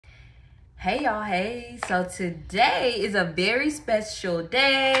Hey y'all, hey. So today is a very special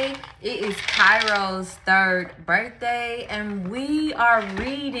day. It is Cairo's 3rd birthday and we are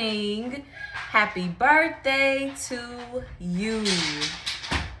reading Happy Birthday to You.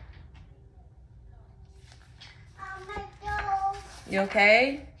 You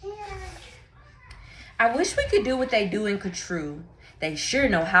okay? I wish we could do what they do in Catrue. They sure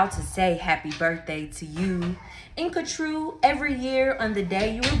know how to say happy birthday to you. In Catrue, every year on the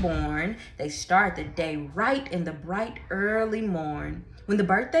day you were born, they start the day right in the bright early morn. When the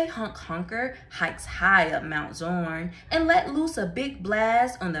birthday honker hikes high up Mount Zorn and let loose a big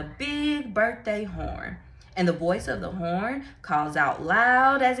blast on the big birthday horn. And the voice of the horn calls out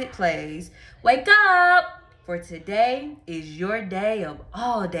loud as it plays, "Wake up, for today is your day of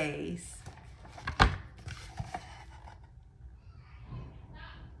all days."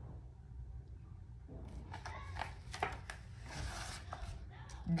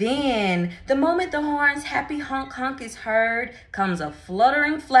 Then, the moment the horn's happy honk honk is heard, comes a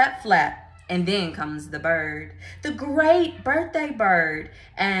fluttering flap flap, and then comes the bird, the great birthday bird.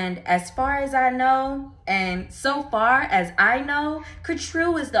 And as far as I know, and so far as I know,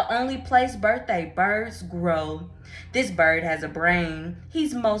 Catrue is the only place birthday birds grow. This bird has a brain.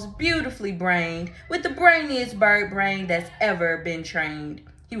 He's most beautifully brained, with the brainiest bird brain that's ever been trained.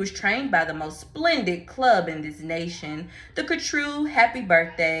 He was trained by the most splendid club in this nation, the Catrue Happy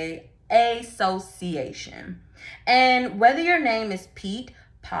Birthday Association. And whether your name is Pete,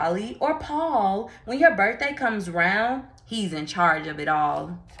 Polly, or Paul, when your birthday comes round, he's in charge of it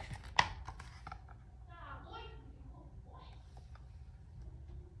all.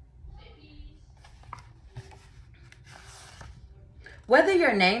 Whether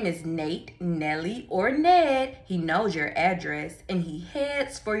your name is Nate, Nellie, or Ned, he knows your address and he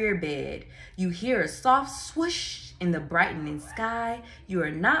heads for your bed. You hear a soft swoosh in the brightening sky. You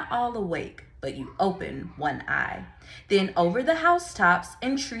are not all awake, but you open one eye. Then over the housetops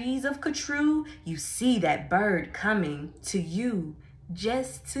and trees of Catrue, you see that bird coming to you,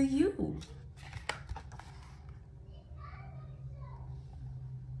 just to you.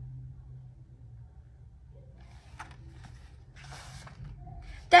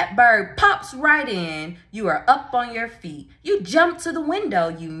 That bird pops right in. You are up on your feet. You jump to the window.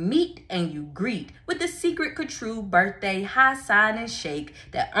 You meet and you greet with the secret Catrue birthday high sign and shake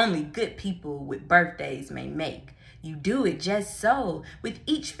that only good people with birthdays may make. You do it just so, with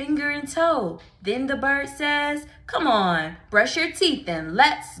each finger and toe. Then the bird says, "Come on, brush your teeth and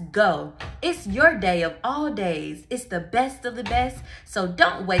let's go. It's your day of all days. It's the best of the best. So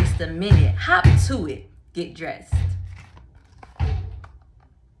don't waste a minute. Hop to it. Get dressed."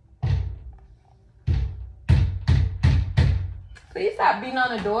 Please stop beating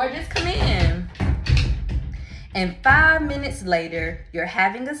on the door, just come in. And 5 minutes later, you're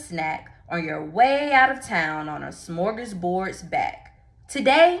having a snack on your way out of town on a smorgasbord's back.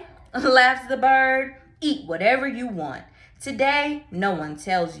 Today, laughs the bird, eat whatever you want. Today, no one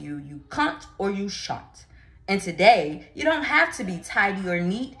tells you you can't or you shan't. And today, you don't have to be tidy or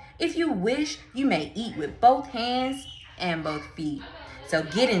neat. If you wish, you may eat with both hands and both feet. So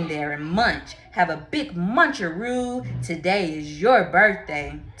get in there and munch. Have a big muncheroo. Today is your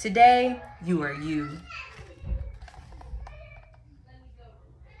birthday. Today, you are you.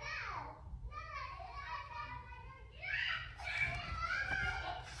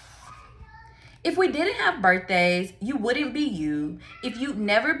 If we didn't have birthdays, you wouldn't be you. If you'd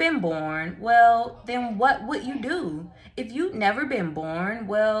never been born, well, then what would you do? If you'd never been born,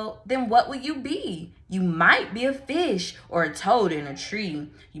 well, then what would you be? You might be a fish or a toad in a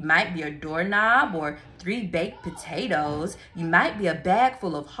tree. You might be a doorknob or 3 baked potatoes. You might be a bag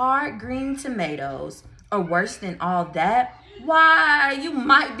full of hard green tomatoes. Or worse than all that, why, you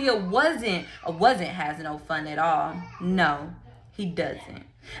might be a wasn't. A wasn't has no fun at all. No, he doesn't.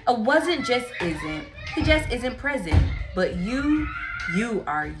 A wasn't just isn't. He just isn't present. But you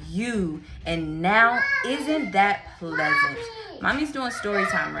are you. And now, isn't that pleasant? Mommy's doing story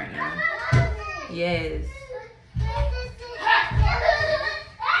time right now. Yes.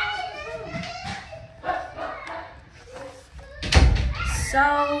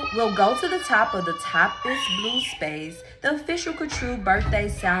 So, we'll go to the top of the topless blue space, the official Catrue birthday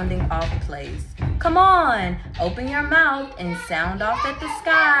sounding off place. Come on, open your mouth and sound off at the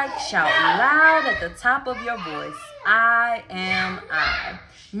sky. Shout loud at the top of your voice. I am I.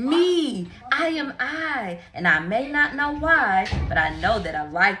 Me, I am I. And I may not know why, but I know that I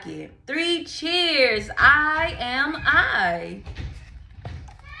like it. 3 cheers, I am I.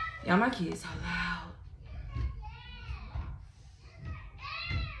 Y'all, my kids so loud.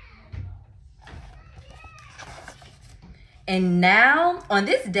 And now, on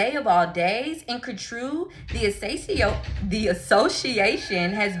this day of all days, in Katru, the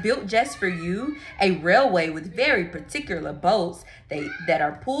association has built just for you a railway with very particular boats that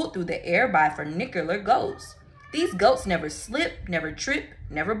are pulled through the air by funicular goats. These goats never slip, never trip,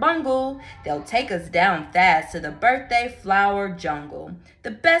 never bungle. They'll take us down fast to the birthday flower jungle.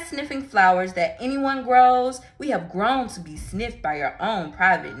 The best sniffing flowers that anyone grows, we have grown to be sniffed by your own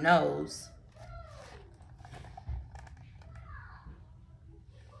private nose.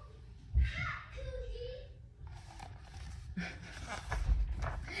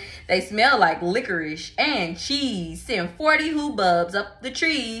 They smell like licorice and cheese. Send 40 hoobubs up the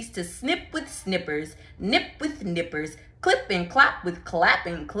trees to snip with snippers, nip with nippers, clip and clap with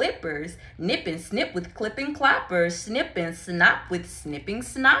clapping clippers, nip and snip with clipping clappers, snip and snop with snipping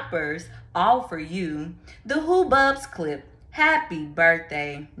snoppers. All for you. The hoobubs clip. Happy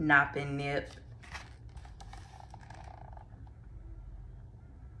birthday, Nop and Nip.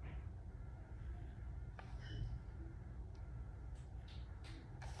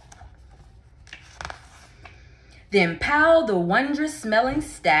 Then pile the wondrous smelling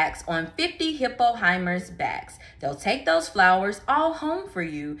stacks on 50 hippoheimers' backs. They'll take those flowers all home for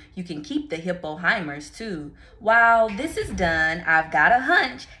you. You can keep the hippoheimers too. While this is done, I've got a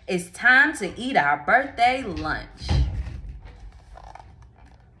hunch. It's time to eat our birthday lunch.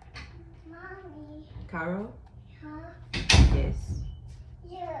 Mommy. Caro? Huh? Yes.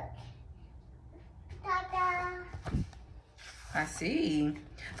 Look. Ta-da. I see.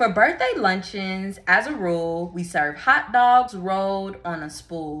 For birthday luncheons, as a rule, we serve hot dogs rolled on a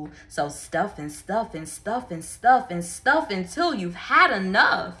spool. So stuff and stuff and stuff and stuff and stuff until you've had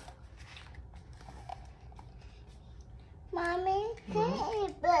enough. Mommy, can you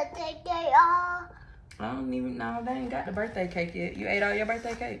eat birthday cake all? I don't even know. They ain't got the birthday cake yet. You ate all your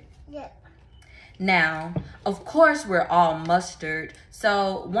birthday cake? Yeah. Now, of course, we're all mustard,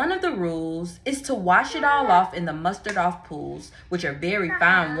 so one of the rules is to wash it all off in the mustard off pools, which are very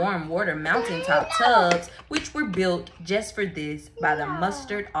fine warm water mountaintop tubs, which were built just for this by the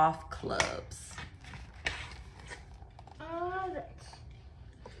mustard off clubs.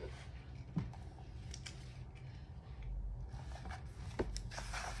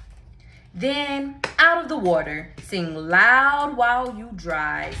 Then, out of the water, sing loud while you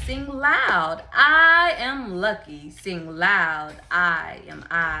dry. Sing loud, I am lucky. Sing loud, I am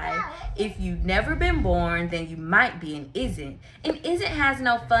I. If you've never been born, then you might be an isn't. And isn't has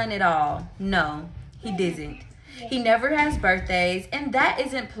no fun at all. No, he doesn't. He never has birthdays, and that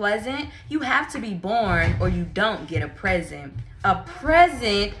isn't pleasant. You have to be born or you don't get a present. A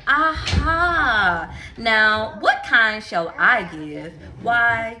present? Aha! Now, what kind shall I give?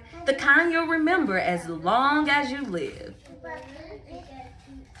 Why, the kind you'll remember as long as you live.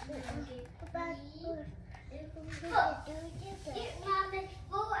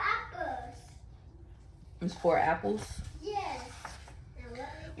 It's 4 apples? Yes.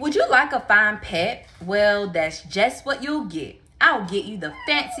 Would you like a fine pet? Well, that's just what you'll get. I'll get you the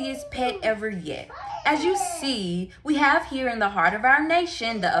fanciest pet ever yet. As you see, we have here in the heart of our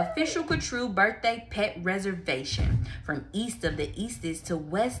nation the official Katru birthday pet reservation. From east of the Easties to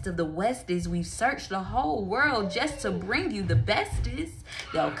west of the Westies, we've searched the whole world just to bring you the bestest.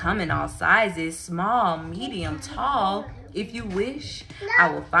 They'll come in all sizes, small, medium, tall. If you wish, I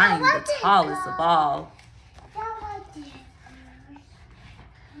will find you the tallest of all.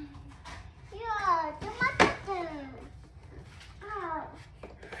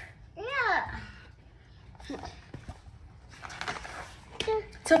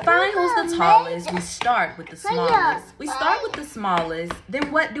 To find who's the tallest, we start with the smallest. We start with the smallest.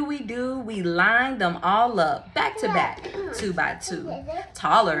 Then what do? We line them all up, back to back, 2 by 2.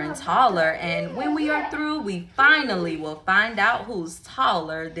 Taller and taller. And when we are through, we finally will find out who's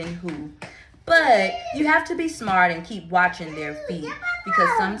taller than who. But you have to be smart and keep watching their feet,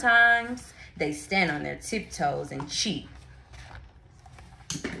 because sometimes they stand on their tiptoes and cheat.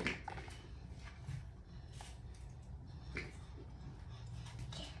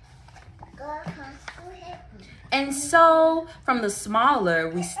 And so, from the smaller,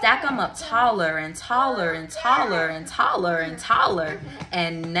 we stack them up taller and taller and taller and taller and taller.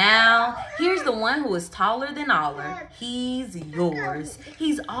 And now, here's the one who is taller than aller. He's yours.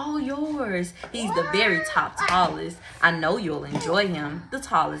 He's all yours. He's the very top tallest. I know you'll enjoy him, the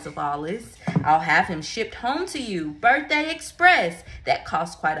tallest of all is. I'll have him shipped home to you, Birthday Express. That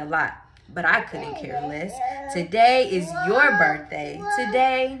costs quite a lot, but I couldn't care less. Today is your birthday.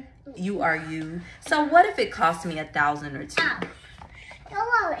 Today, you are you. So what if it cost me 1,000 or 2? Don't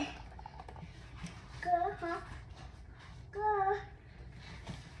worry. Go, huh? Go.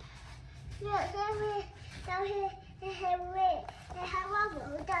 Yeah, down here.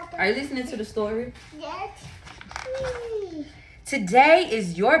 Are you listening to the story? Yes. Today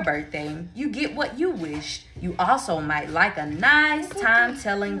is your birthday. You get what you wish. You also might like a nice time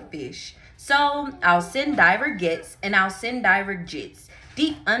telling fish. So I'll send diver gets and I'll send diver jets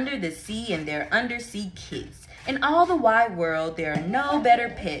deep under the sea and their undersea kids. In all the wide world, there are no better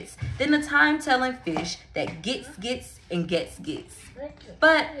pets than the time-telling fish that gets, and gets.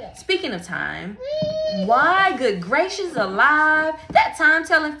 But speaking of time, why, good gracious alive, that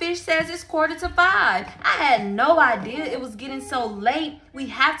time-telling fish says it's 4:45. I had no idea it was getting so late. We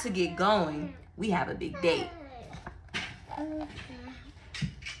have to get going. We have a big date.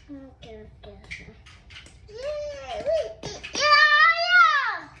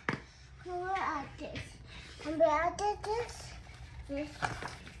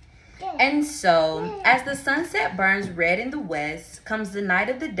 And so, as the sunset burns red in the west, comes the night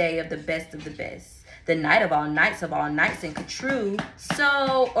of the day of the best, the night of all nights in Catrue.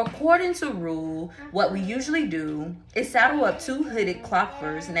 So, according to rule, what we usually do is saddle up two hooded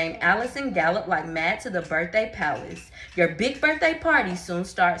clockers named Alice and gallop like mad to the birthday palace. Your big birthday party soon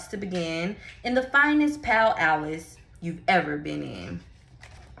starts to begin in the finest pal Alice you've ever been in.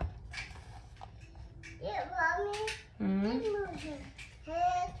 Yeah,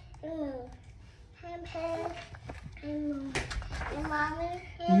 Mommy.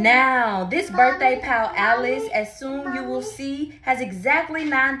 Now, this birthday pal Alice, as soon you will see, has exactly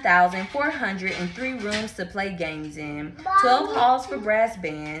 9,403 rooms to play games in, 12 halls for brass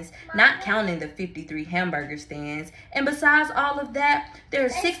bands, not counting the 53 hamburger stands, and besides all of that, there are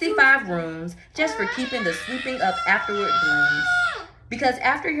 65 rooms just for keeping the sweeping up afterward blooms. Because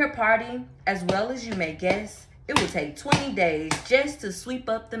after your party, as well as you may guess, it will take 20 days just to sweep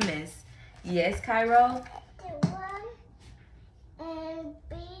up the mess. Yes, Cairo? And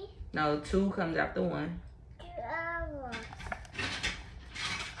B. No, 2 comes after 1.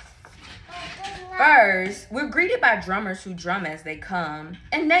 First, we're greeted by drummers who drum as they come.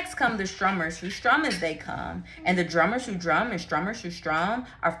 And next come the strummers who strum as they come. And the drummers who drum and strummers who strum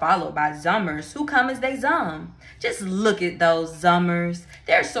are followed by zummers who come as they zum. Just look at those zummers.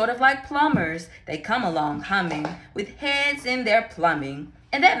 They're sort of like plumbers. They come along humming with heads in their plumbing.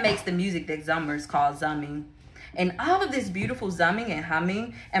 And that makes the music that zummers call zumming. And all of this beautiful zumming and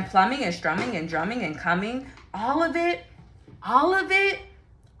humming and plumbing and strumming and drumming and coming, all of it, all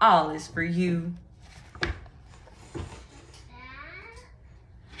is for you.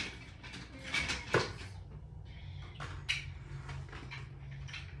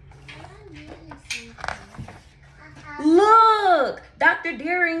 Look, Dr.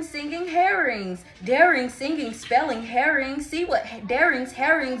 Daring singing herrings. Daring singing, spelling herrings. See what Daring's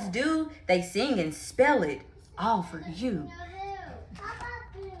herrings do? They sing and spell it, all for you.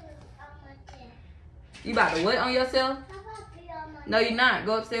 You about to what on yourself? No, you're not.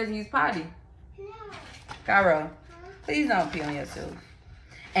 Go upstairs and use potty. Cairo, please don't pee on yourself.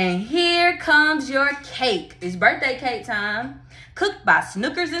 And here comes your cake. It's birthday cake time. Cooked by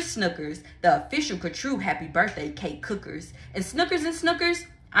Snookers and Snookers, the official Catrue happy birthday cake cookers. And Snookers,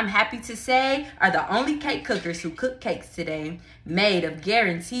 I'm happy to say, are the only cake cookers who cook cakes today. Made of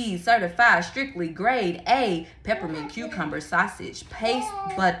guaranteed, certified, strictly grade A, peppermint cucumber sausage, paste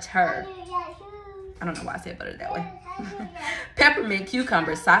butter. I don't know why I said butter that way. Peppermint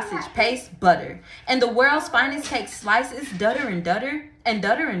cucumber sausage paste butter. And the world's finest cake slices, dutter and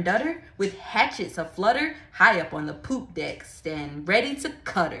dutter, with hatchets aflutter, high up on the poop deck, stand ready to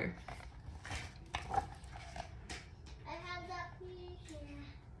cut her.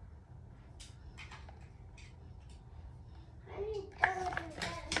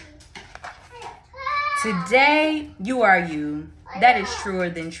 Today, you are you. That is truer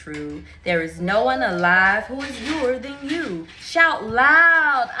than true. There is no one alive who is youer than you. Shout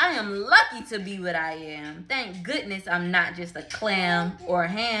loud, I am lucky to be what I am. Thank goodness I'm not just a clam or a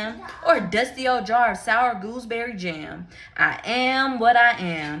ham or a dusty old jar of sour gooseberry jam. I am what I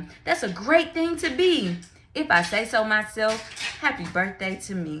am. That's a great thing to be. If I say so myself, happy birthday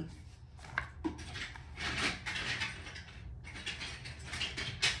to me.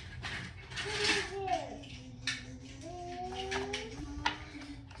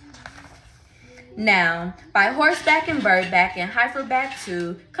 Now, by horseback and birdback and heiferback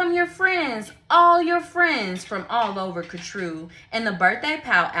too, come your friends, all your friends from all over Catrue. And the birthday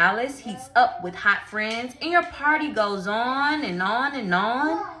pal Alice heats up with hot friends, and your party goes on and on and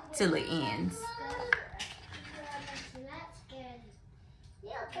on till it ends.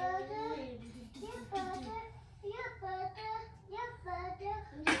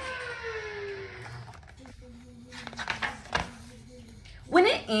 When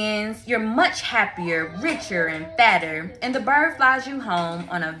it ends, you're much happier, richer, and fatter, and the bird flies you home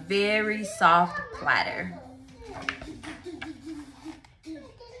on a very soft platter.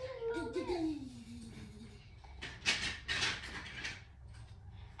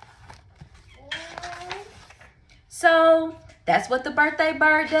 So that's what the birthday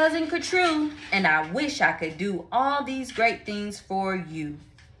bird does in Katrue, and I wish I could do all these great things for you.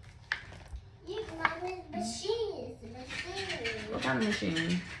 Mommy's machine is a machine. What kind of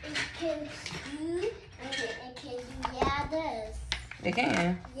machine? It can screw and it can do others. They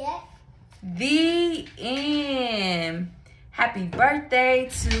can. Yeah. The end. Happy birthday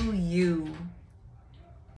to you.